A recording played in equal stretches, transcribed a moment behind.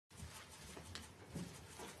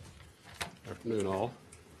afternoon, all.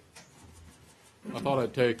 I thought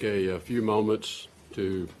I'd take a few moments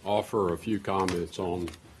to offer a few comments on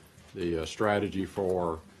the strategy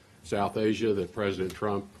for South Asia that President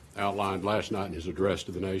Trump outlined last night in his address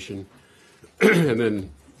to the nation, and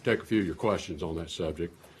then take a few of your questions on that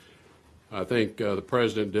subject. I think the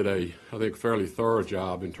President did a fairly thorough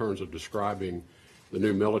job in terms of describing the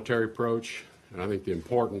new military approach, and I think the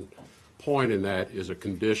important point in that is a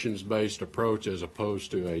conditions-based approach as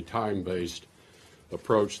opposed to a time-based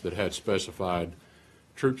approach that had specified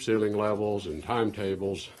troop ceiling levels and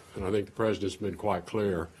timetables. And I think the President's been quite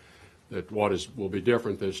clear that what will be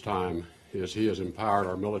different this time is he has empowered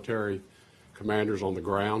our military commanders on the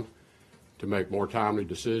ground to make more timely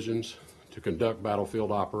decisions, to conduct battlefield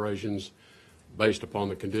operations based upon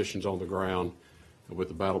the conditions on the ground with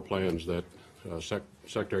the battle plans that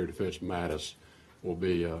Secretary of Defense Mattis will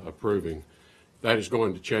be approving. That is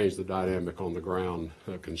going to change the dynamic on the ground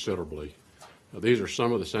considerably. These are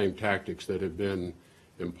some of the same tactics that have been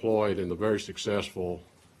employed in the very successful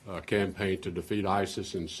campaign to defeat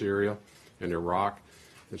ISIS in Syria and Iraq.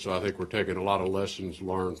 And so I think we're taking a lot of lessons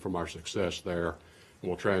learned from our success there, and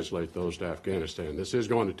we'll translate those to Afghanistan. This is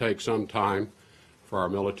going to take some time for our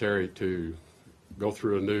military to go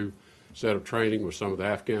through a new set of training with some of the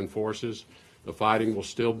Afghan forces. The fighting will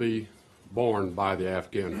still be borne by the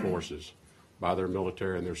Afghan forces, by their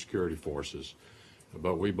military and their security forces.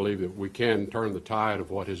 But we believe that we can turn the tide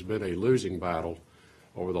of what has been a losing battle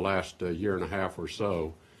over the last year and a half or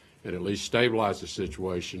so, and at least stabilize the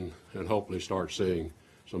situation and hopefully start seeing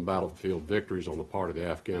some battlefield victories on the part of the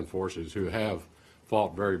Afghan forces, who have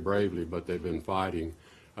fought very bravely, but they've been fighting,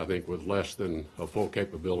 I think, with less than full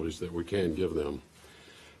capabilities that we can give them.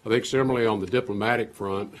 I think similarly on the diplomatic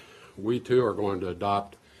front, we too are going to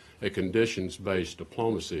adopt a conditions-based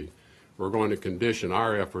diplomacy. We're going to condition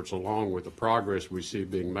our efforts along with the progress we see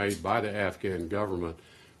being made by the Afghan government,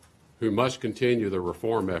 who must continue the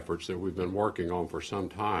reform efforts that we've been working on for some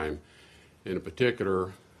time, in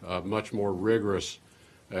particular, much more rigorous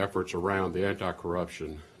efforts around the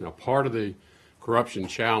anti-corruption. Now, part of the corruption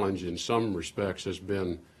challenge in some respects has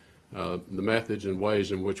been the methods and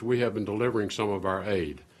ways in which we have been delivering some of our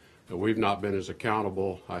aid. We've not been as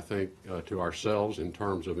accountable, I think, to ourselves in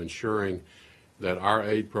terms of ensuring that our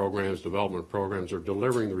aid programs, development programs, are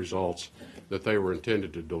delivering the results that they were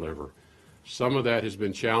intended to deliver. Some of that has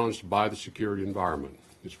been challenged by the security environment.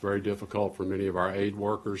 It's very difficult for many of our aid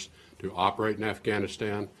workers to operate in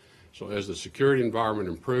Afghanistan. So as the security environment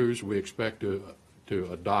improves, we expect to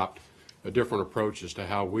adopt a different approach as to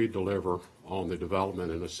how we deliver on the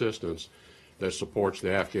development and assistance that supports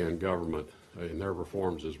the Afghan government in their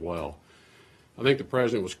reforms as well. I think the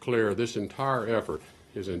President was clear. This entire effort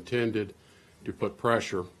is intended to put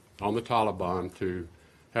pressure on the Taliban, to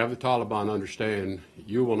have the Taliban understand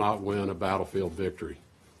you will not win a battlefield victory.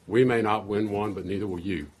 We may not win one, but neither will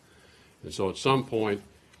you. And so at some point,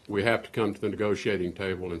 we have to come to the negotiating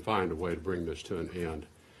table and find a way to bring this to an end.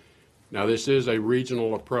 Now, this is a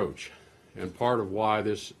regional approach, and part of why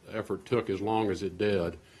this effort took as long as it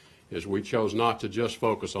did is we chose not to just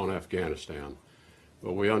focus on Afghanistan,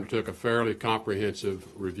 but we undertook a fairly comprehensive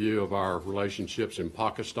review of our relationships in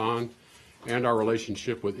Pakistan and our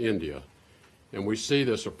relationship with India. And we see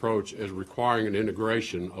this approach as requiring an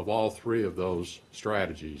integration of all three of those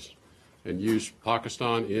strategies, and use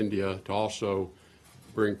Pakistan, India to also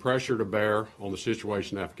bring pressure to bear on the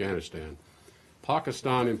situation in Afghanistan.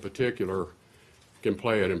 Pakistan in particular can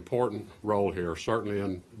play an important role here, certainly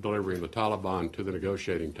in delivering the Taliban to the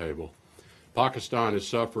negotiating table. Pakistan has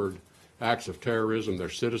suffered acts of terrorism. Their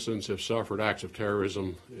citizens have suffered acts of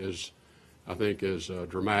terrorism I think as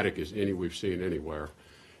dramatic as any we've seen anywhere.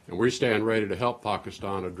 And we stand ready to help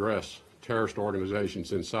Pakistan address terrorist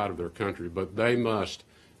organizations inside of their country, but they must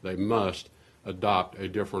adopt a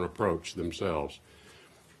different approach themselves.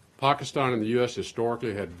 Pakistan and the U.S.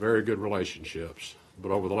 historically had very good relationships,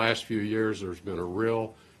 but over the last few years there's been a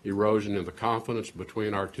real erosion in the confidence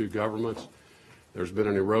between our two governments. There's been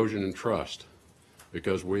an erosion in trust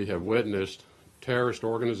because we have witnessed terrorist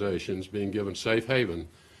organizations being given safe haven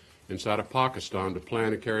inside of Pakistan to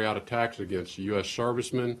plan and carry out attacks against U.S.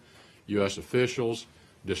 servicemen, U.S. officials,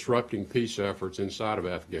 disrupting peace efforts inside of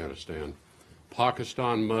Afghanistan.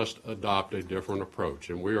 Pakistan must adopt a different approach,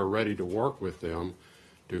 and we are ready to work with them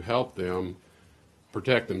to help them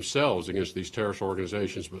protect themselves against these terrorist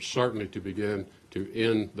organizations, but certainly to begin to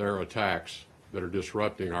end their attacks that are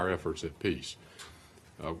disrupting our efforts at peace.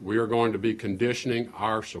 We are going to be conditioning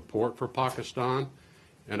our support for Pakistan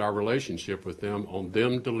and our relationship with them on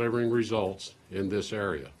them delivering results in this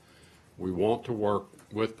area. We want to work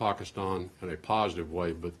with Pakistan in a positive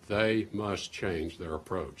way, but they must change their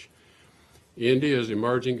approach. India is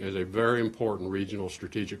emerging as a very important regional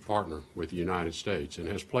strategic partner with the United States and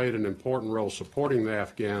has played an important role supporting the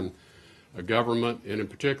Afghan government and in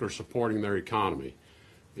particular supporting their economy.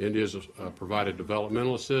 India has provided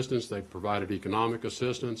developmental assistance, they've provided economic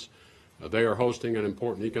assistance. They are hosting an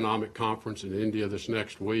important economic conference in India this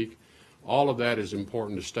next week. All of that is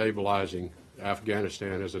important to stabilizing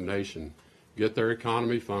Afghanistan as a nation, get their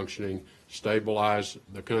economy functioning, stabilize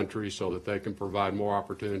the country so that they can provide more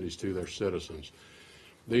opportunities to their citizens.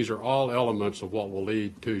 These are all elements of what will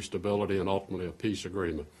lead to stability and ultimately a peace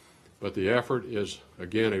agreement. But the effort is,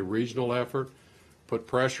 again, a regional effort. Put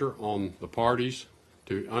pressure on the parties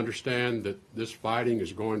to understand that this fighting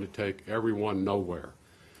is going to take everyone nowhere.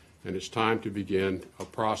 And it's time to begin a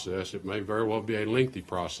process. It may very well be a lengthy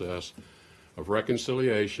process of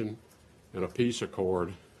reconciliation and a peace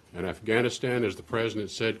accord. And Afghanistan, as the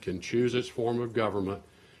President said, can choose its form of government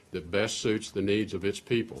that best suits the needs of its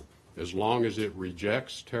people. As long as it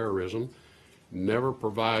rejects terrorism, never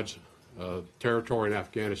provides territory in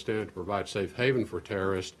Afghanistan to provide safe haven for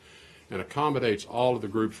terrorists, and accommodates all of the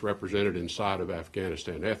groups represented inside of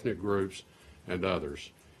Afghanistan, ethnic groups and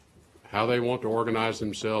others. How they want to organize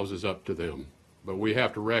themselves is up to them. But we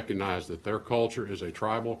have to recognize that their culture is a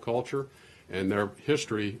tribal culture, and their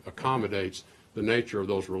history accommodates the nature of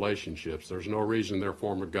those relationships. There's no reason their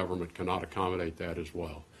form of government cannot accommodate that as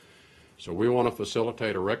well. So we want to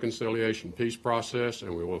facilitate a reconciliation peace process,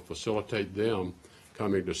 and we will facilitate them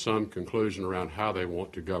coming to some conclusion around how they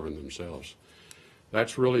want to govern themselves.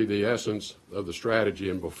 That's really the essence of the strategy.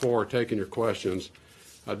 And before taking your questions,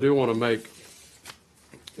 I do want to make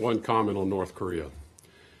one comment on North Korea.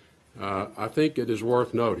 I think it is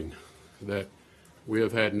worth noting that we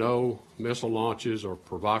have had no missile launches or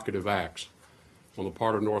provocative acts on the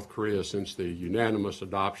part of North Korea since the unanimous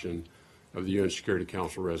adoption of the UN Security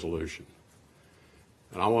Council resolution.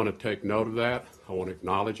 And I want to take note of that. I want to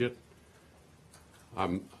acknowledge it.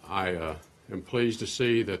 I am pleased to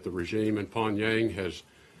see that the regime in Pyongyang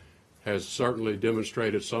has certainly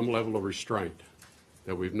demonstrated some level of restraint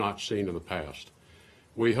that we've not seen in the past.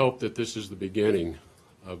 We hope that this is the beginning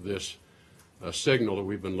of this signal that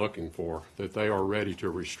we've been looking for, that they are ready to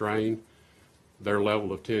restrain their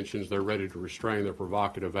level of tensions, they're ready to restrain their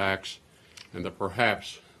provocative acts, and that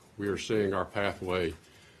perhaps we are seeing our pathway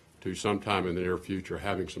to sometime in the near future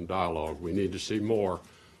having some dialogue. We need to see more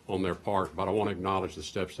on their part, but I want to acknowledge the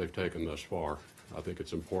steps they've taken thus far. I think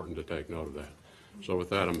it's important to take note of that. So with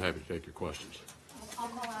that, I'm happy to take your questions. I'll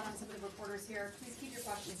call out on some of the reporters here. Please keep your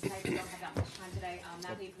questions tight. We don't have that much time today.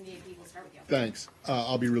 Natalie from the AP will start with you. Thanks.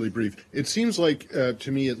 I'll be really brief. It seems like,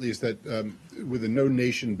 to me at least, that with the no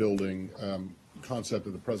nation building concept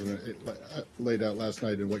that the President laid out last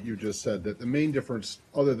night and what you just said, that the main difference,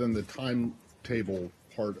 other than the timetable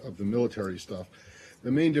part of the military stuff,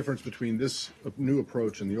 the main difference between this new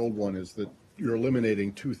approach and the old one is that you're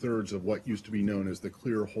eliminating 2/3 of what used to be known as the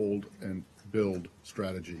clear, hold, and build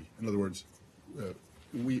strategy. In other words,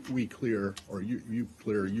 we clear, or you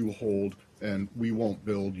clear, you hold, and we won't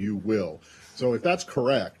build, you will. So if that's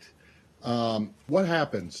correct, what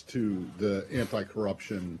happens to the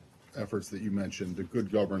anti-corruption efforts that you mentioned, the good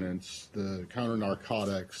governance, the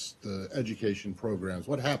counter-narcotics, the education programs?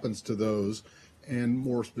 What happens to those? And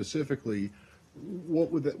more specifically,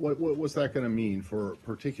 what's that going to mean for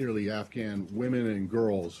particularly Afghan women and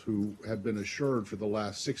girls who have been assured for the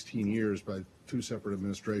last 16 years by two separate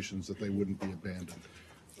administrations that they wouldn't be abandoned?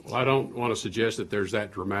 Well, I don't want to suggest that there's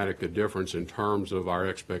that dramatic a difference in terms of our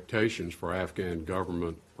expectations for Afghan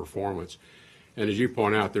government performance. And as you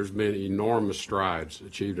point out, there's been enormous strides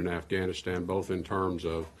achieved in Afghanistan, both in terms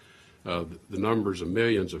of the numbers of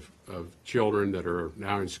millions of children that are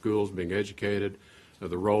now in schools being educated.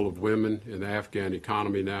 The role of women in the Afghan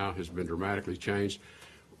economy now has been dramatically changed.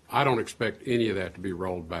 I don't expect any of that to be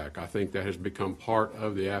rolled back. I think that has become part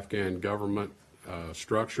of the Afghan government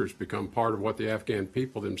structure. It's become part of what the Afghan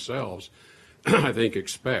people themselves, I think,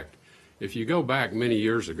 expect. If you go back many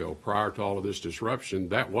years ago, prior to all of this disruption,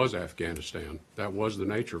 that was Afghanistan. That was the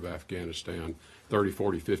nature of Afghanistan 30,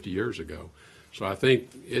 40, 50 years ago. So I think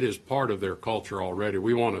it is part of their culture already.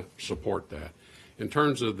 We want to support that. In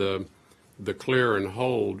terms of the clear and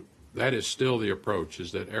hold, that is still the approach,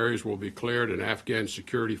 is that areas will be cleared and Afghan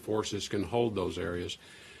security forces can hold those areas,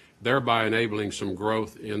 thereby enabling some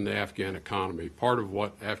growth in the Afghan economy. Part of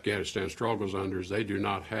what Afghanistan struggles under is they do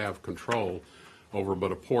not have control over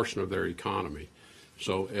but a portion of their economy.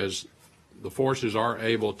 So as the forces are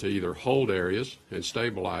able to either hold areas and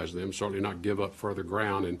stabilize them, certainly not give up further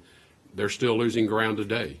ground, and they're still losing ground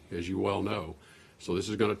today, as you well know. So this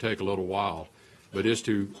is going to take a little while. but is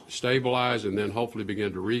to stabilize and then hopefully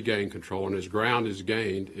begin to regain control. And as ground is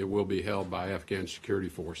gained, it will be held by Afghan security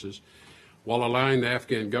forces, while allowing the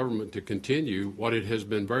Afghan government to continue what it has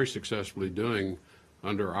been very successfully doing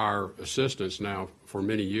under our assistance now for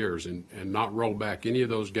many years, and not roll back any of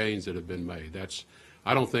those gains that have been made.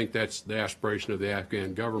 I don't think that's the aspiration of the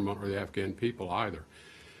Afghan government or the Afghan people either.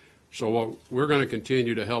 So we're going to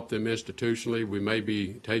continue to help them institutionally. We may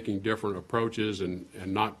be taking different approaches and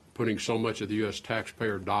not putting so much of the U.S.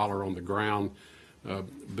 taxpayer dollar on the ground,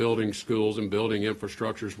 building schools and building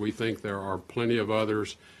infrastructures. We think there are plenty of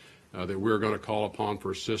others that we're going to call upon for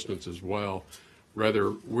assistance as well.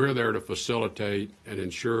 Rather, we're there to facilitate and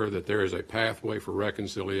ensure that there is a pathway for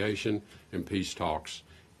reconciliation and peace talks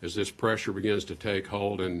as this pressure begins to take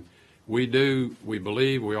hold. And we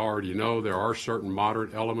believe, we already know there are certain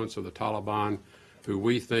moderate elements of the Taliban who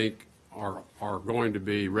we think are going to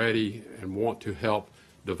be ready and want to help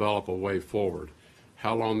develop a way forward.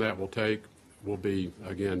 How long that will take will be,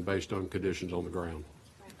 again, based on conditions on the ground.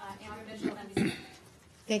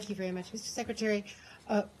 Thank you very much. Mr. Secretary,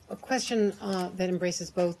 a question that embraces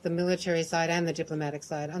both the military side and the diplomatic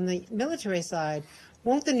side. On the military side,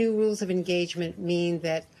 won't the new rules of engagement mean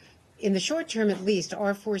that in the short term at least,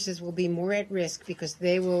 our forces will be more at risk because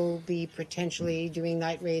they will be potentially doing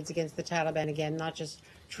night raids against the Taliban again, not just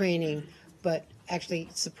training, but actually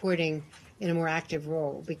supporting in a more active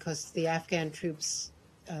role, because the Afghan troops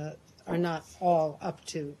are not all up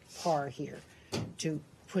to par here to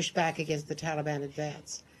push back against the Taliban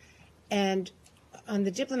advance. And on the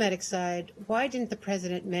diplomatic side, why didn't the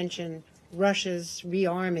president mention Russia's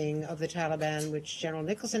rearming of the Taliban, which General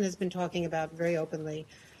Nicholson has been talking about very openly?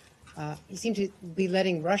 He seemed to be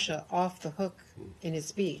letting Russia off the hook in his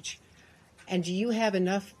speech. And do you have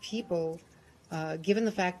enough people, given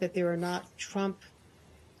the fact that there are not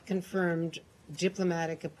Trump-confirmed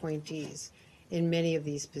diplomatic appointees in many of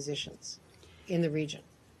these positions in the region?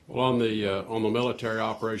 Well, on the military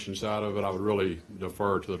operations side of it, I would really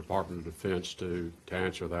defer to the Department of Defense to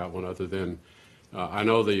answer that one, other than I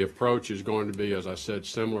know the approach is going to be, as I said,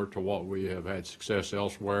 similar to what we have had success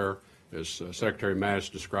elsewhere. As Secretary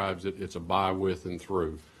Mattis describes it, it's a by, with, and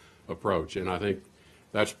through approach. And I think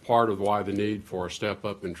that's part of why the need for a step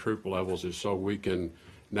up in troop levels is so we can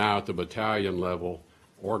now at the battalion level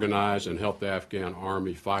organize and help the Afghan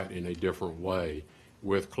army fight in a different way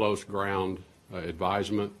with close ground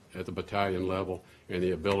advisement at the battalion level and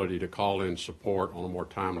the ability to call in support on a more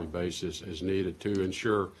timely basis as needed to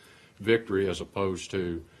ensure victory as opposed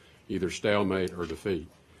to either stalemate or defeat.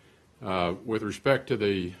 With respect to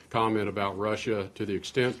the comment about Russia, to the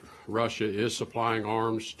extent Russia is supplying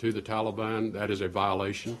arms to the Taliban, that is a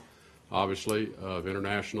violation, obviously, of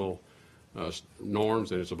international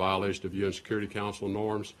norms, and it's a violation of UN Security Council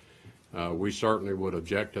norms. We certainly would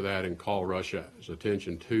object to that and call Russia's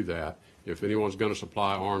attention to that. If anyone's going to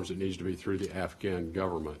supply arms, it needs to be through the Afghan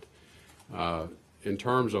government. In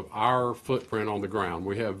terms of our footprint on the ground,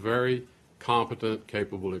 we have very competent,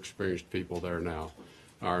 capable, experienced people there now.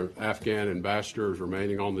 Our Afghan ambassador is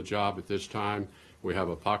remaining on the job at this time. We have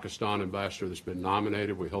a Pakistan ambassador that's been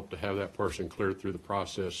nominated. We hope to have that person cleared through the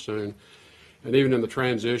process soon. And even in the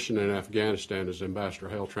transition in Afghanistan, as Ambassador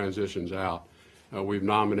Hale transitions out, we've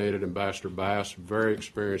nominated Ambassador Bass, very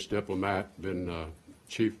experienced diplomat, been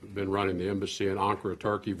running the embassy in Ankara,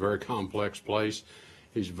 Turkey, very complex place.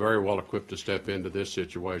 He's very well equipped to step into this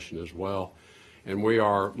situation as well. And we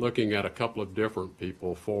are looking at a couple of different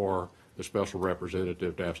people for the Special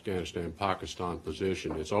Representative to Afghanistan, Pakistan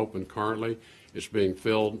position. It's open currently. It's being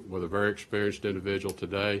filled with a very experienced individual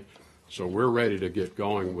today. So we're ready to get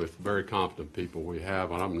going with very competent people we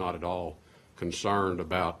have, and I'm not at all concerned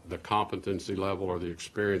about the competency level or the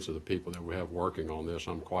experience of the people that we have working on this.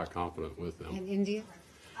 I'm quite confident with them. And India?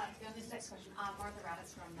 This next question, Martha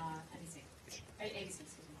Raddatz from ABC.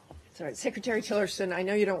 Sorry, Secretary Tillerson, I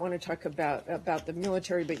know you don't want to talk about the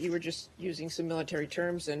military, but you were just using some military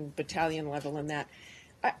terms and battalion level and that.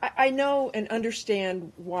 I know and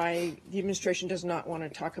understand why the administration does not want to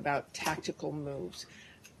talk about tactical moves,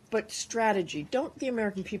 but strategy. Don't the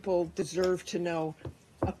American people deserve to know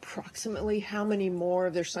approximately how many more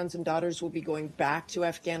of their sons and daughters will be going back to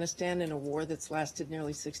Afghanistan in a war that's lasted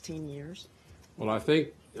nearly 16 years? Well, I think,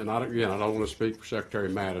 and I don't want to speak for Secretary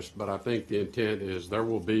Mattis, but I think the intent is there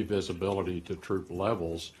will be visibility to troop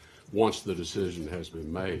levels once the decision has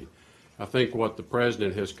been made. I think what the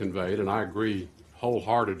President has conveyed, and I agree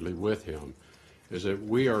wholeheartedly with him, is that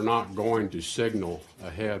we are not going to signal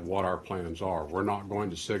ahead what our plans are. We're not going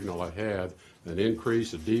to signal ahead an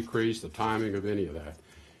increase, a decrease, the timing of any of that.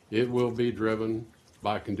 It will be driven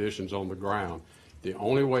by conditions on the ground. The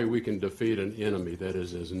only way we can defeat an enemy that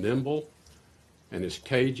is as nimble and as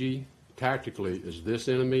cagey tactically as this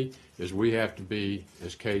enemy is, we have to be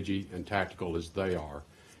as cagey and tactical as they are.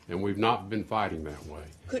 And we've not been fighting that way.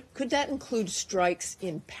 Could that include strikes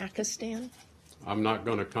in Pakistan? I'm not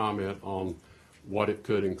going to comment on what it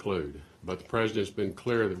could include, but the President's been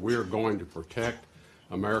clear that we are going to protect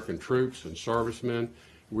American troops and servicemen.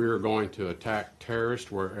 We are going to attack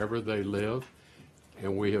terrorists wherever they live,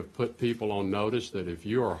 and we have put people on notice that if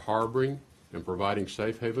you are harboring and providing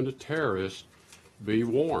safe haven to terrorists, be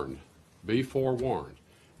warned, be forewarned.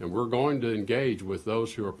 And we're going to engage with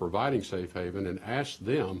those who are providing safe haven and ask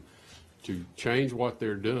them to change what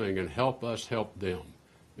they're doing and help us help them.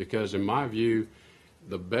 Because in my view,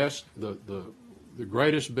 the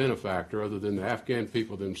greatest benefactor, other than the Afghan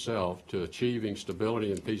people themselves, to achieving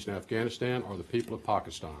stability and peace in Afghanistan are the people of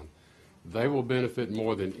Pakistan. They will benefit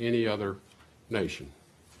more than any other nation.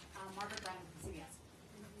 Margaret Brennan, CBS.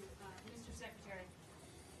 Mr. Secretary,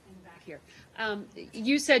 in the back here.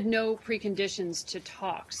 You said no preconditions to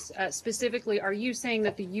talks. Specifically, are you saying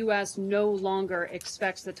that the U.S. no longer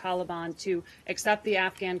expects the Taliban to accept the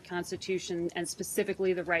Afghan constitution and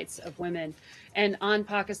specifically the rights of women? And on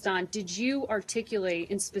Pakistan, did you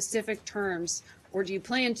articulate in specific terms, or do you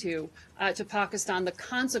plan to Pakistan the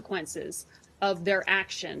consequences of their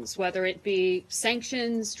actions, whether it be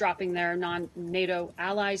sanctions, dropping their non-NATO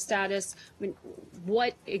ally status? I mean,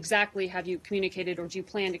 what exactly have you communicated, or do you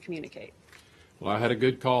plan to communicate? Well, I had a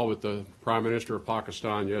good call with the Prime Minister of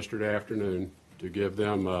Pakistan yesterday afternoon to give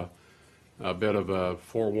them a bit of a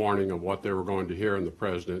forewarning of what they were going to hear in the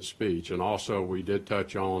President's speech. And also, we did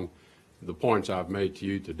touch on the points I've made to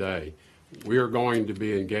you today. We are going to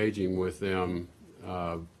be engaging with them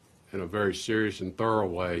in a very serious and thorough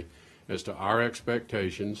way as to our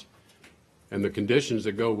expectations and the conditions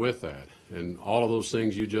that go with that. And all of those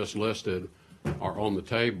things you just listed are on the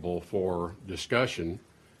table for discussion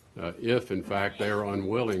if, in fact, they are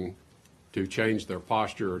unwilling to change their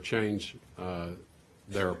posture or change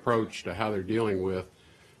their approach to how they're dealing with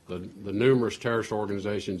the numerous terrorist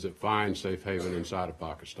organizations that find safe haven inside of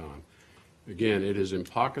Pakistan. Again, it is in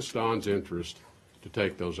Pakistan's interest to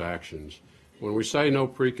take those actions. When we say no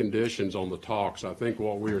preconditions on the talks, I think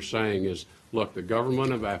what we are saying is, look, the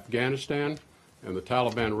government of Afghanistan and the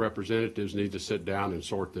Taliban representatives need to sit down and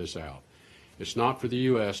sort this out. It's not for the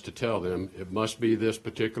U.S. to tell them it must be this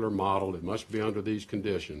particular model, it must be under these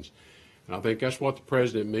conditions. And I think that's what the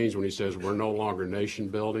President means when he says we're no longer nation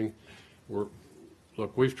building.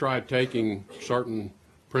 Look, we've tried taking certain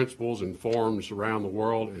principles and forms around the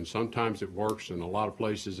world, and sometimes it works, and a lot of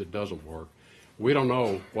places it doesn't work. We don't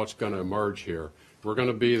know what's going to emerge here. We're going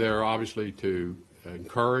to be there, obviously, to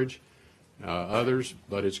encourage others,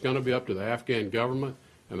 but it's going to be up to the Afghan government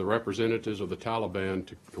and the representatives of the Taliban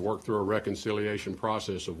to work through a reconciliation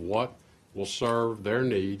process of what will serve their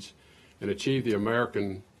needs and achieve the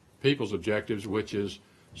American people's objectives, which is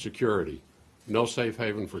security. No safe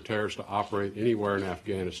haven for terrorists to operate anywhere in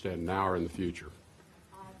Afghanistan now or in the future.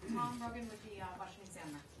 Tom Rogan with the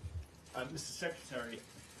Washington Examiner. Mr. Secretary,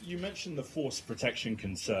 you mentioned the force protection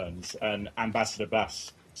concerns and Ambassador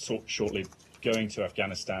Bass shortly going to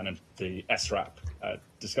Afghanistan and the SRAP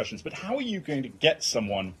discussions. But how are you going to get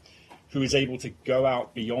someone who is able to go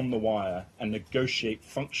out beyond the wire and negotiate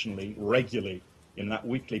functionally, regularly, in that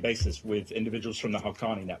weekly basis with individuals from the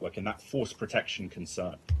Haqqani network and that force protection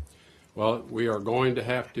concern? Well, we are going to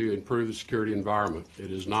have to improve the security environment.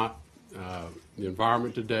 It is not, the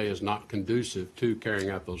environment today is not conducive to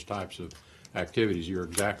carrying out those types of activities. You're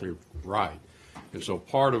exactly right. And so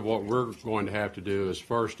part of what we're going to have to do is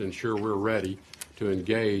first ensure we're ready to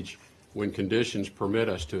engage when conditions permit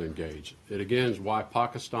us to engage. It again is why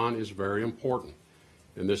Pakistan is very important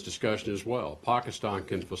in this discussion as well. Pakistan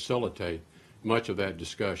can facilitate much of that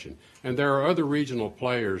discussion. And there are other regional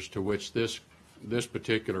players to which this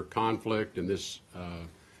particular conflict and this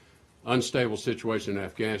unstable situation in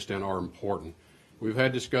Afghanistan are important. We've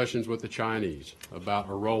had discussions with the Chinese about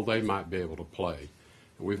a role they might be able to play.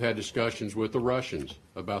 We've had discussions with the Russians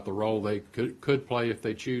about the role they could play if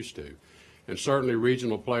they choose to. And certainly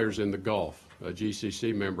regional players in the Gulf,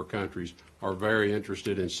 GCC member countries, are very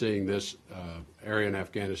interested in seeing this area in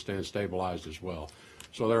Afghanistan stabilized as well.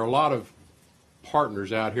 So there are a lot of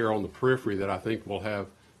partners out here on the periphery that I think will have,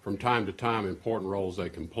 from time to time, important roles they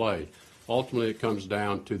can play. Ultimately, it comes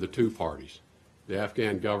down to the two parties, the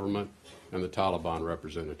Afghan government and the Taliban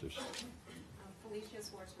representatives. Felicia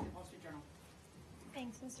Schwartz from the Wall Street Journal.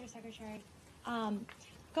 Thanks, Mr. Secretary.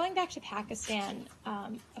 Going back to Pakistan,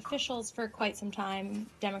 officials for quite some time,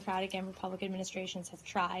 Democratic and Republican administrations, have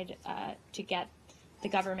tried to get the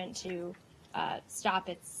government to stop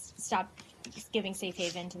giving safe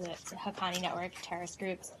haven to the Haqqani network terrorist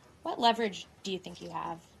groups. What leverage do you think you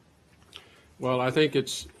have? Well, I think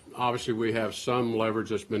it's obviously we have some leverage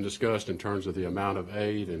that's been discussed in terms of the amount of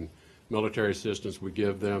aid and military assistance we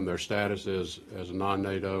give them, their status as a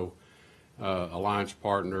non-NATO alliance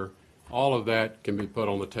partner. All of that can be put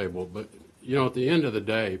on the table. But, you know, at the end of the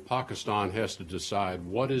day, Pakistan has to decide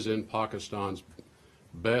what is in Pakistan's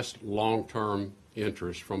best long-term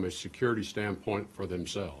interest from a security standpoint for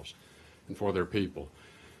themselves and for their people.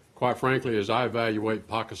 Quite frankly, as I evaluate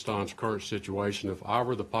Pakistan's current situation, if I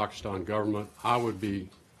were the Pakistan government, I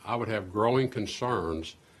would have growing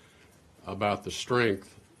concerns about the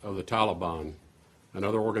strength of the Taliban and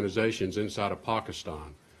other organizations inside of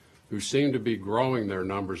Pakistan who seem to be growing their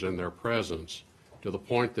numbers and their presence to the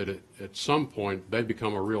point that at some point they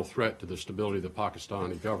become a real threat to the stability of the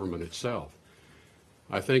Pakistani government itself.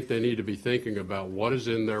 I think they need to be thinking about what is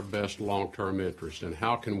in their best long-term interest and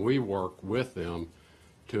how can we work with them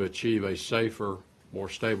to achieve a safer, more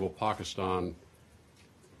stable Pakistan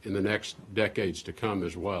in the next decades to come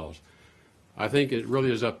as well. I think it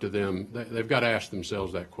really is up to them. They've got to ask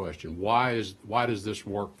themselves that question. Why does this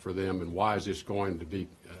work for them, and why is this going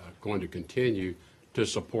to continue to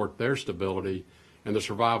support their stability and the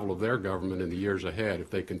survival of their government in the years ahead if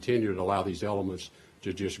they continue to allow these elements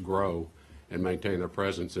to just grow and maintain their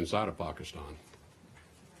presence inside of Pakistan?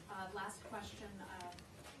 Last question.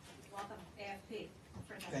 Welcome, AFP.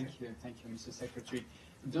 Thank you, Mr. Secretary.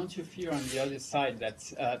 Don't you fear on the other side that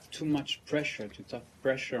too much pressure, too tough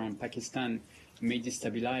pressure on Pakistan may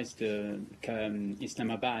destabilize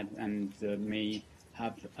Islamabad and may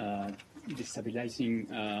have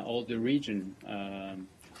destabilizing all the region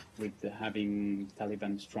with having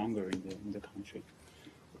Taliban stronger in the country?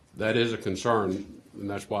 That is a concern, and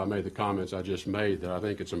that's why I made the comments I just made, that I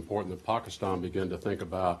think it's important that Pakistan begin to think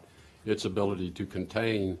about its ability to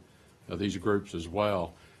contain these groups as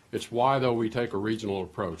well. It's why, though, we take a regional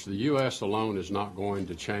approach. The U.S. alone is not going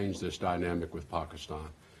to change this dynamic with Pakistan.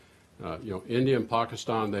 You know, India and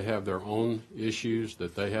Pakistan, they have their own issues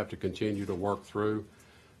that they have to continue to work through.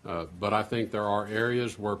 But I think there are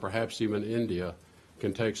areas where perhaps even India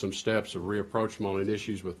can take some steps of reapproachment on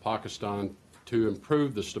issues with Pakistan to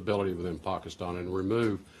improve the stability within Pakistan and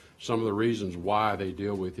remove some of the reasons why they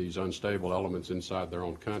deal with these unstable elements inside their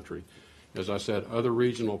own country. As I said, other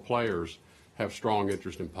regional players have strong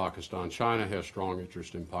interest in Pakistan. China has strong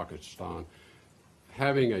interest in Pakistan.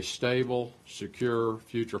 Having a stable, secure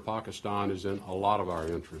future Pakistan is in a lot of our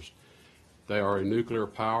interest. They are a nuclear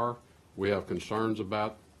power. We have concerns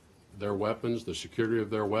about their weapons, the security of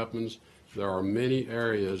their weapons. There are many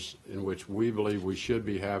areas in which we believe we should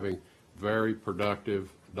be having very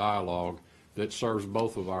productive dialogue that serves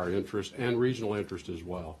both of our interests and regional interest as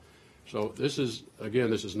well. So this is, again,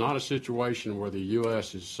 this is not a situation where the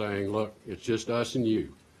U.S. is saying, look, it's just us and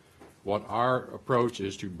you. What our approach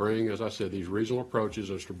is to bring, as I said, these regional approaches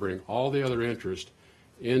is to bring all the other interests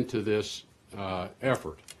into this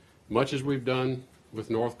effort. Much as we've done with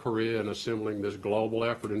North Korea and assembling this global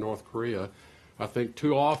effort in North Korea, I think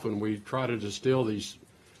too often we try to distill these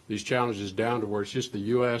challenges down to where it's just the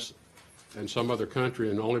U.S. and some other country,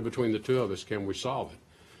 and only between the two of us can we solve it.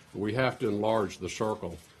 We have to enlarge the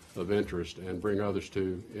circle of interest and bring others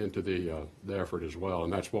into the effort as well,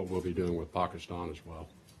 and that's what we'll be doing with Pakistan as well.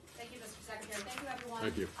 Thank you, Mr. Secretary. Thank you, everyone.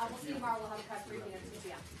 Thank you. We'll see you tomorrow. We'll have a press briefing at 2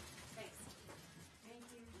 p.m.